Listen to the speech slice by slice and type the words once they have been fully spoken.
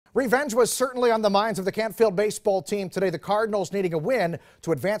Revenge was certainly on the minds of the Canfield baseball team today. The Cardinals needing a win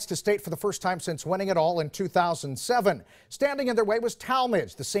to advance to state for the first time since winning it all in 2007. Standing in their way was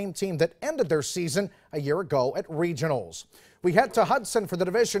Tallmadge, the same team that ended their season a year ago at regionals. We head to Hudson for the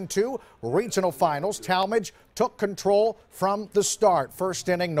Division II regional finals. Tallmadge took control from the start. First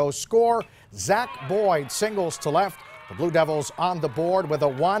inning, no score. Zach Boyd singles to left. The Blue Devils on the board with a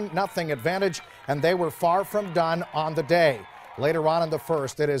 1-0 advantage, and they were far from done on the day. Later on in the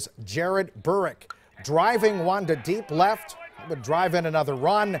first, it is Jared Burrick driving one to deep left. He would drive in another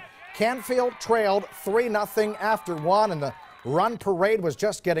run. Canfield trailed 3-0 after one, and the run parade was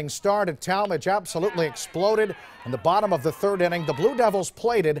just getting started. Tallmadge absolutely exploded. In the bottom of the third inning, the Blue Devils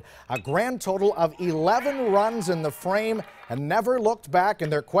plated a grand total of 11 runs in the frame and never looked back in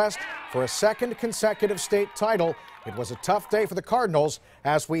their quest for a second consecutive state title. It was a tough day for the Cardinals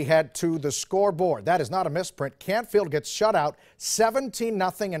as we head to the scoreboard. That is not a misprint. Canfield gets shut out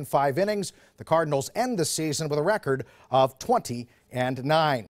 17-0 in 5 innings. The Cardinals end the season with a record of 20-9.